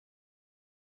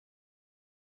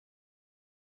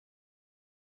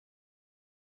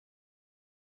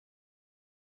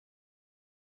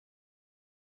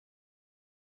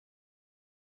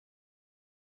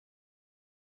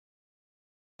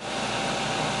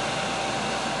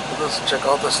Let's check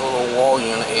out this little wall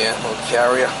unit here, little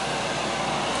carrier.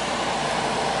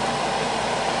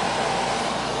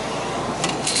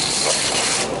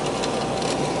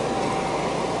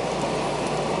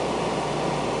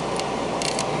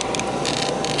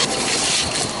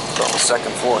 On the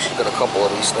second floor, she's got a couple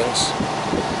of these things.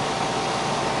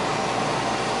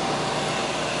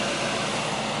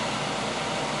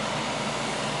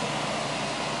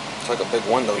 It's like a big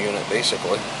window unit,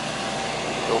 basically,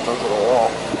 built into the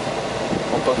wall.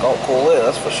 Don't look how cool it is,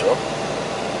 that's for sure.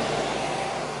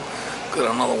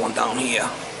 Got another one down here.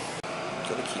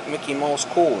 Gotta keep Mickey Mouse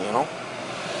cool, you know.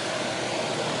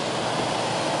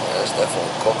 Yeah, it's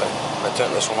definitely cooking. I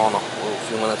turned this one on a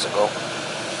few minutes ago.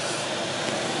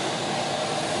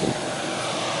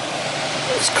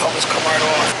 These covers come right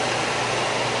off.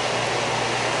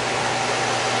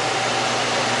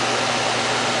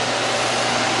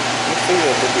 I figured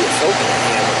there could be a filter in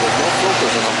here, but there's no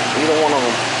filters in them. Either one of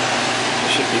them.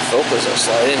 There should be filters that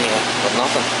slide in here, but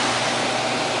nothing.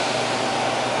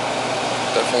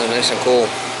 Definitely nice and cool.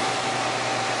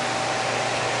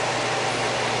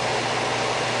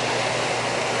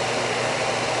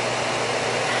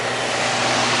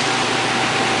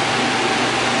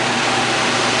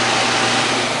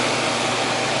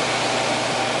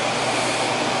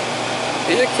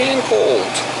 Beer can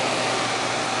cold.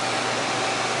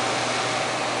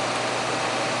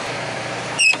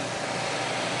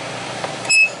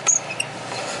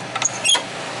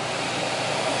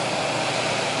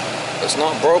 If it's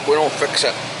not broke, we don't fix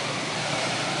it.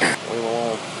 Leave it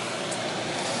alone.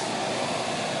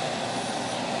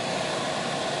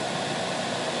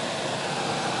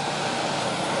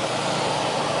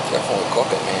 Definitely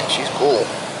cooking, man. She's cool.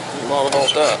 A lot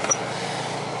about that.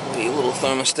 Got your little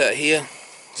thermostat here.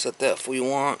 Set that for you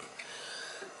want.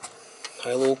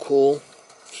 High, low, cool.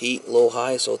 Heat, low,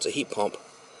 high, so it's a heat pump.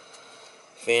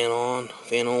 Fan on,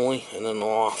 fan only, and then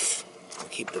off.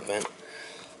 Keep the vent.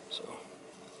 So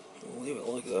we'll leave it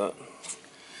like that.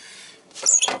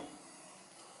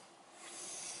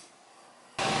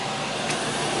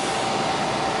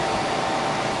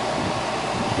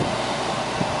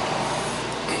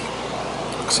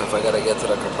 Looks like if I gotta get to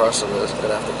the compressor, I'm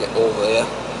gonna have to get over there.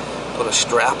 Put a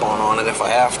strap on it if I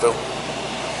have to.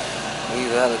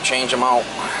 Either that or change them out.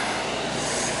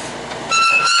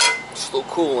 Still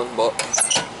cooling, but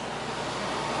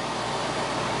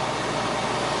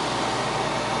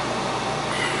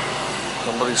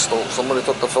somebody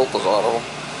took the filters out of them.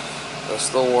 They're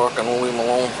still working. We'll leave them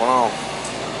alone for now.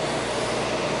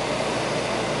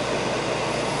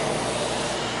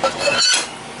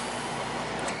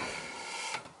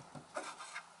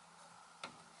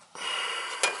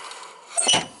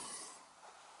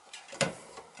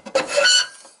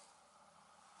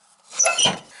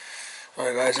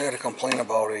 Alright guys, I got to complain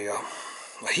about a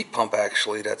heat pump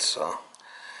actually. That's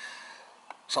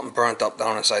something burnt up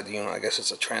down inside the unit. I guess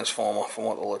it's a transformer from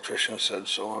what the electrician said,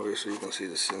 so obviously you can see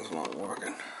this thing's not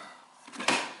working.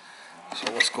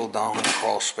 So let's go down in the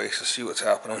crawl space to see what's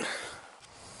happening.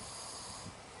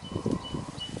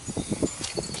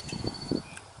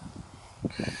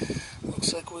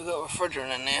 Looks like we got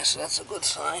refrigerant in there, so that's a good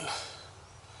sign.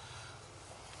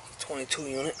 22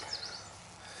 unit.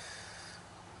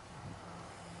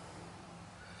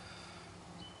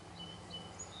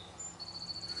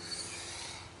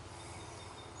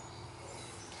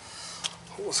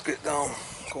 Let's get down,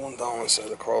 going down inside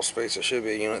the crawl space. There should be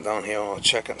a unit down here. I'll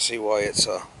check and see why it's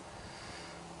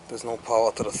there's no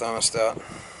power to the thermostat.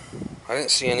 I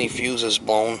didn't see any fuses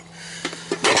blown.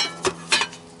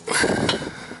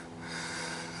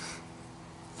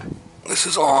 This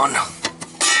is on.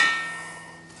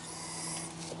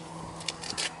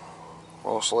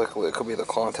 Most likely it could be the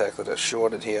contactor that's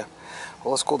shorted here.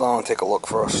 Well, let's go down and take a look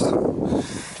first.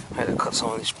 I had to cut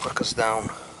some of these prickers down.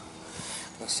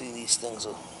 See, these things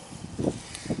are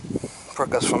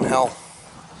prickers from hell.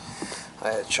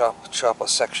 I had to chop a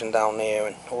section down there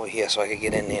and over here so I could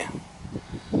get in there.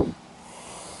 Look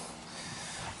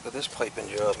at this piping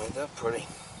job, ain't that pretty?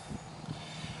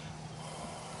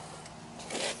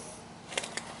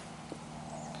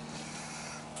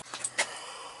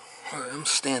 Alright, I'm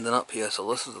standing up here, so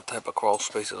this is the type of crawl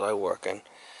spaces I work in.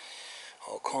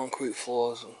 All concrete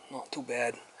floors, not too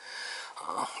bad.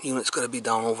 Unit's got to be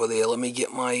down over there. Let me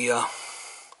get my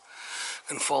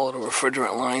can follow the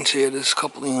refrigerant lines here. There's a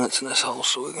couple of units in this house,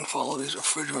 so we can follow these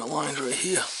refrigerant lines right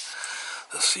here.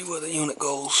 Let's see where the unit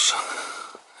goes.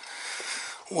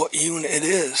 What unit it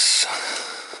is.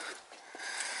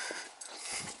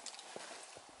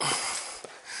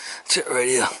 That's it right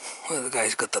here. Well, the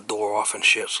guy's got the door off and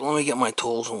shit. So let me get my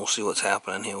tools and we'll see what's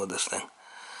happening here with this thing.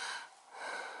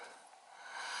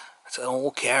 It's an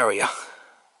old carrier.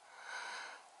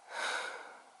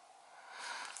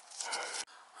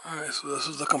 Alright, so this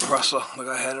is the compressor. Like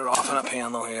I had it off in a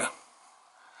panel here.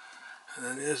 And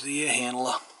then there's the air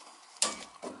handler.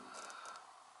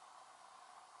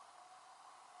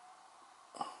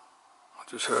 I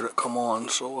just heard it come on,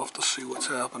 so we'll have to see what's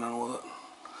happening with it.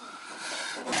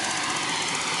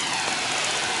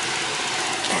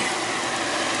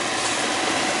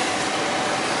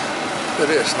 Look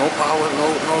at this, no power,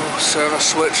 no service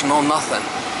switch, no nothing.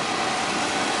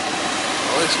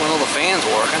 At least we know the fan's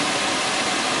working.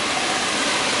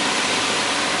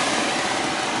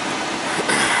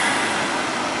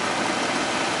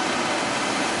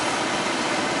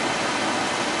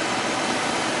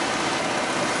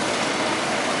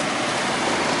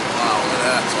 Wow, look at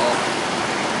that, it's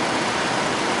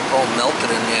all melted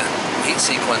in there. Heat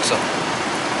sequencer.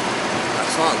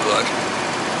 That's not good.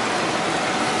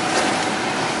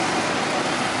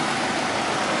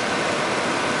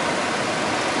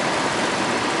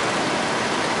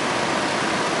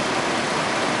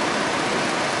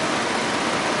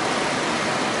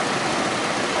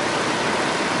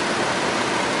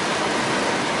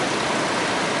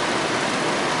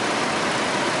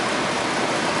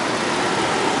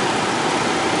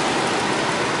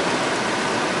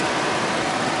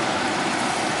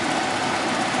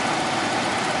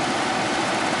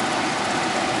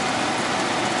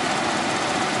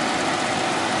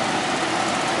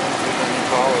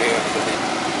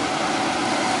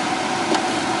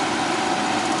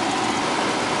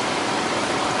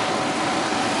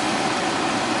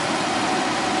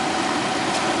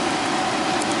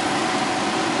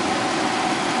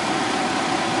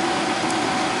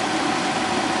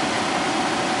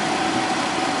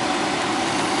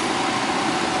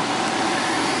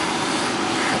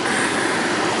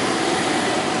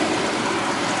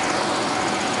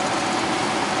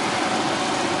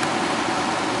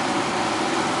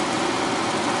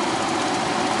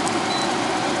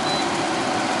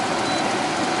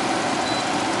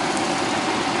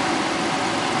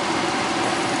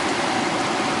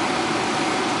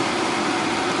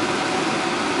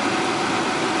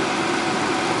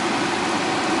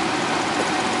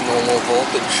 Low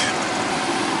voltage.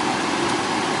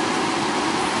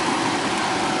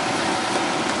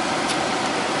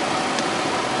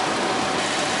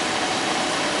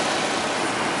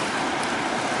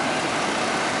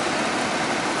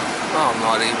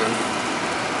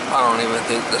 I don't even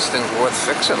think this thing's worth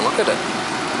fixing. Look at it.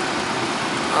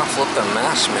 I'll flip the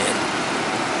mess, man.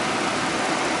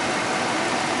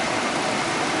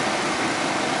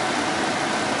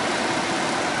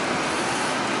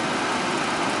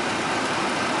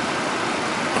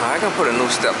 I can put a new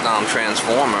step-down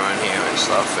transformer in here and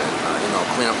stuff, and you know,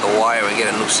 clean up the wire and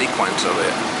get a new sequence of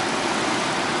it.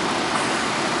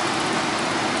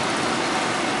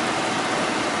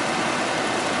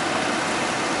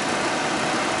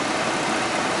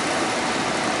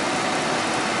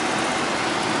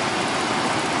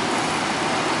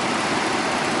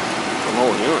 An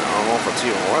old unit. I don't know if it's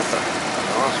even worth it, to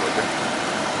be honest with you.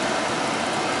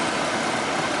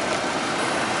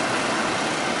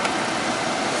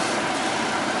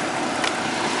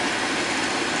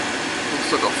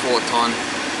 Looks like a 4-ton.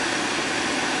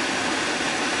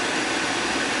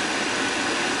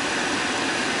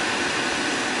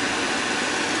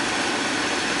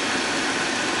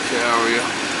 Carrier.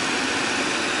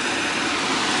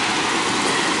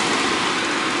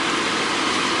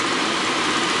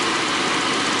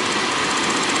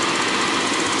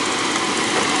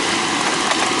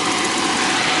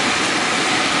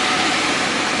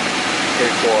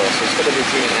 So it's going to be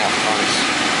 3.5 tons.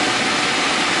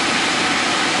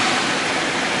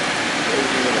 Maybe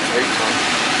even a 3-ton.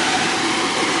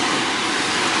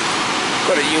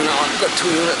 Got 2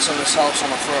 units in this house on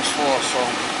the first floor, so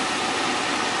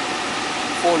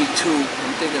 42.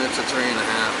 I'm thinking it's a 3.5.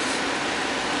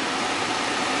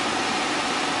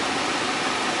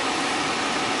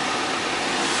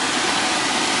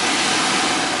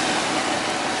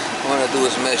 What I'm going to do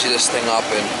is measure this thing up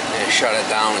and shut it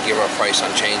down and give her a price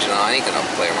on changing it. I ain't going to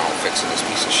play around fixing this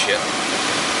piece of shit.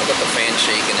 I got the fan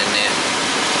shaking in there.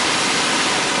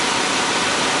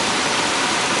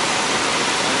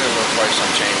 I'll give her a price on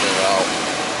changing it out.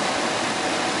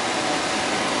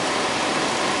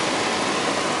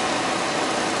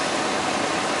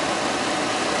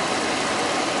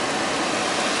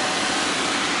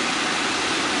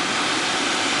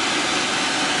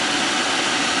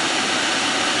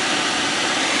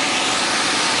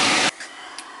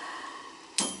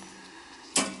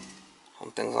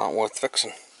 Some things aren't worth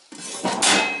fixing.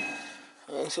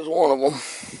 This is one of them.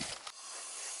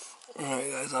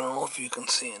 Alright guys, I don't know if you can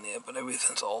see in there, but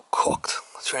everything's all cooked.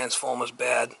 The transformer's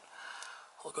bad.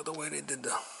 Look at the way they did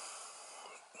the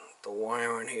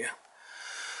wiring here.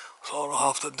 So all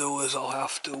I'll have to do is I'm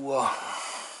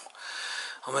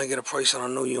gonna get a price on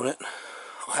a new unit.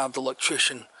 I'll have the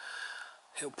electrician,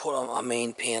 he'll put on a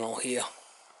main panel here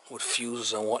with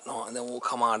fuses and whatnot, and then we'll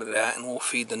come out of that and we'll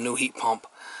feed the new heat pump.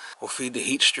 We'll feed the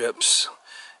heat strips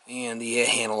and the air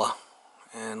handler,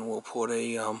 and we'll put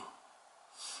a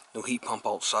new heat pump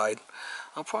outside.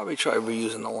 I'll probably try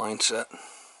reusing the line set.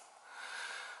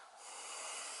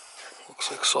 Looks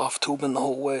like soft tubing the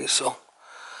whole way, so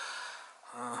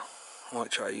I might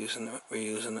try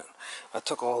reusing it. I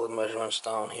took all the measurements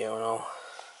down here now.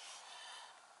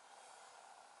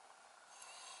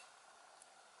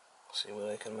 See where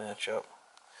they can match up.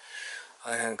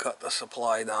 I can cut the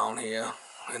supply down here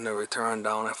and the return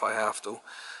down if I have to.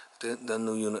 The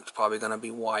new unit's probably going to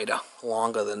be wider,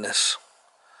 longer than this.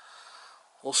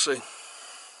 We'll see.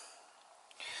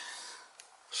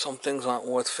 Some things aren't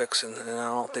worth fixing, and I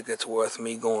don't think it's worth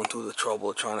me going through the trouble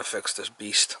of trying to fix this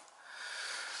beast.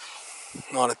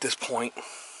 Not at this point.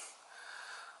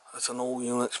 That's an old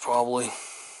unit. It's probably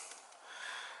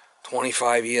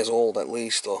 25 years old at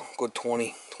least, or good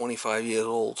 25 years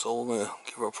old. So we're going to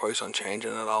give her a price on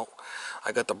changing it out.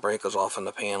 I got the breakers off in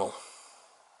the panel.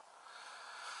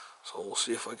 So we'll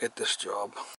see if I get this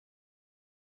job.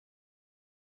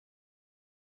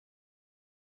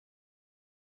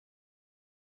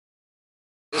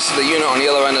 This is the unit on the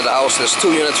other end of the house. There's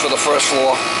 2 units for the first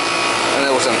floor, and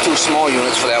there was 2 small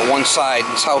units for that one side.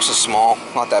 This house is small,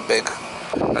 not that big.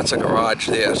 That's a garage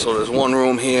there. So there's 1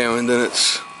 room here, and then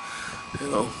it's, you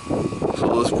know, so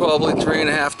there's probably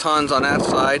 3.5 tons on that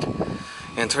side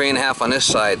and 3.5 on this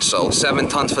side. So 7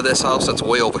 tons for this house. That's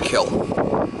way overkill.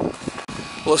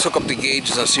 Let's hook up the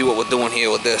gauges and see what we're doing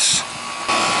here with this.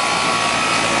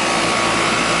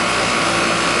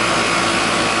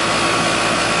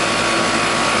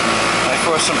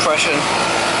 First impression,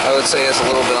 I would say, is a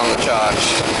little bit on the charge.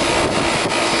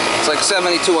 It's like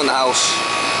 72 in the house.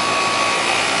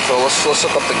 So let's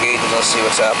hook up the gauges and see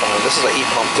what's happening. This is a heat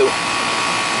pump too.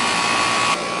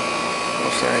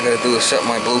 First thing I gotta do is set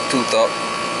my Bluetooth up.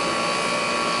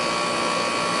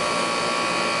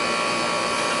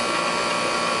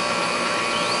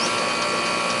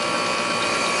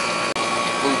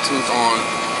 Bluetooth on.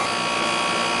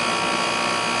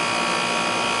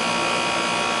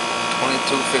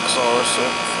 22 fixed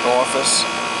orifice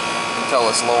until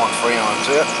it's low on freon.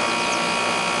 See it?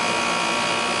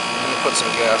 Let me put some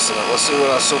gas in it. Let's see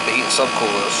what our superheat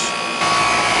subcooler is.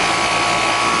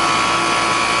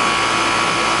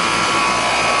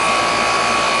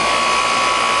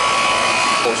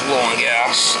 It's low on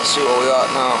gas. Let's see what we got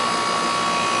now.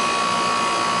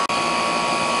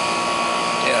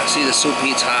 Yeah, see the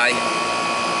superheat's high.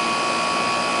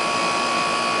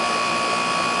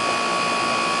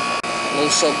 Low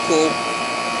subcool,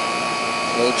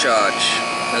 low charge.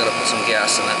 I gotta put some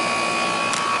gas in it.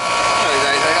 Alright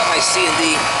guys, I got my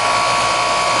C&D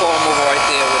comb over right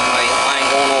there with my line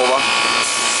going over.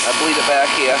 I bleed it back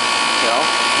here, you know.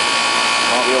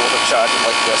 I'll be able to charge it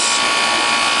like this.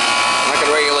 And I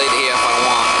can regulate it here if I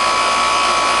want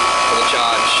for the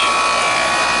charge.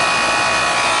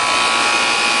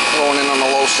 Going in on the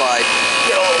low side.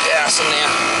 Get a little gas in there.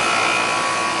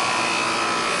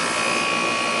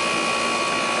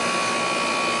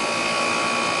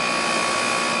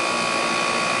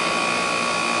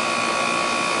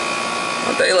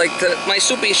 My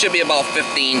soupy should be about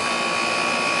 15.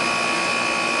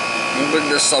 I'll bring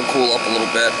this subcool up a little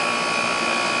bit.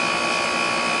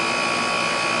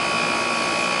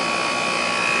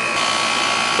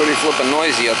 Pretty flippin'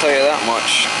 noisy, I'll tell you that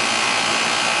much.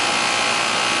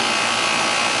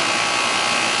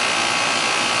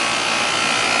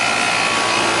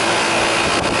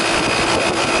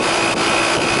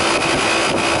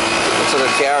 It's a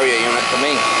carrier unit to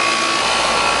me.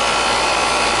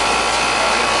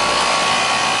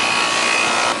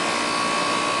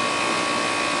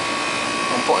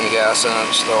 Putting gas in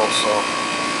it still, so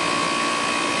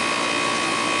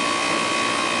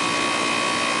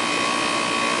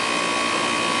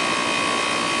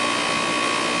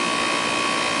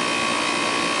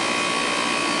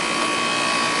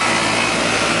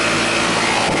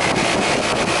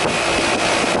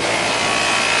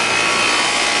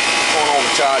won't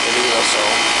overcharge it either, so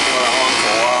I'll let it run for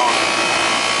a while.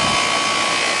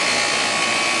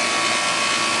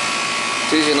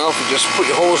 It's easy enough. You just put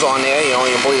your hose on there, you know,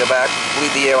 you bleed it back,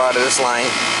 bleed the air out of this line,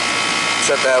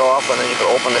 shut that off, and then you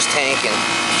can open this tank and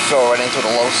fill right into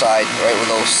the low side, right where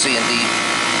those C&D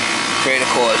create a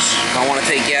course. If I want to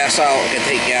take gas out, I can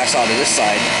take gas out of this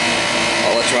side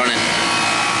while it's running.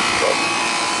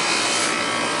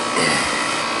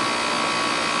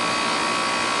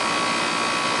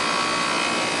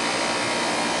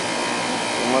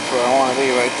 Pretty much where I want to be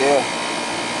right there.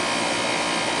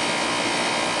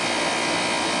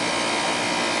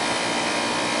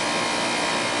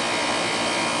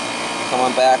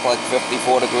 Coming back like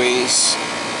 54 degrees.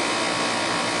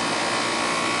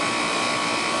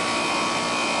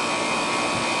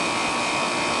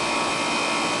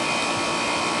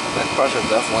 That pressure's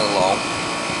definitely low.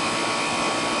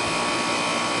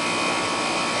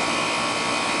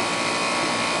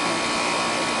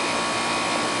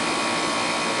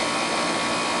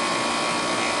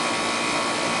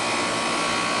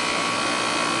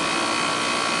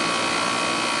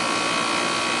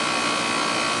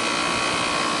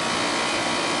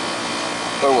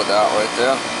 Good with that right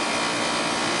there.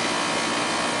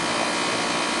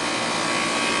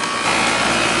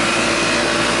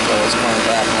 So it's coming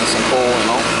back nice and cool, you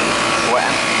know,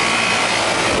 wet.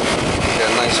 Get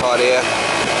a nice hot air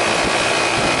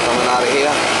coming out of here.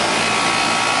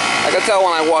 I could tell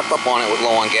when I walked up on it with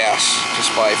low on gas, just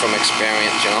from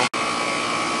experience, you know.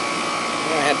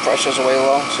 My head pressure's way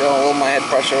low. See how low my head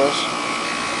pressure is?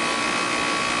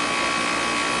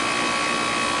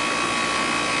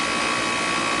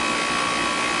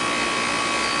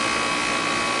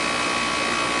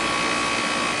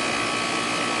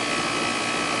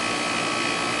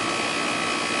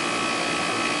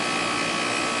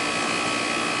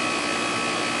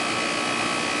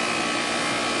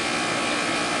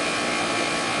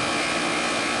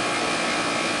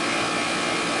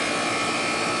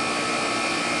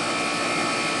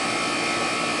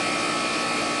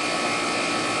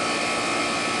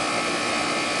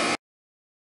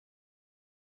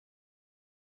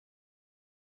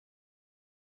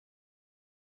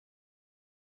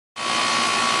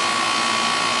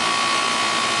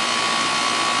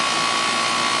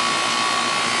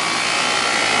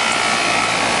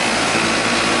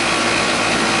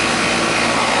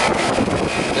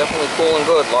 Definitely cool and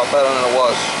good, a lot better than it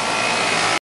was.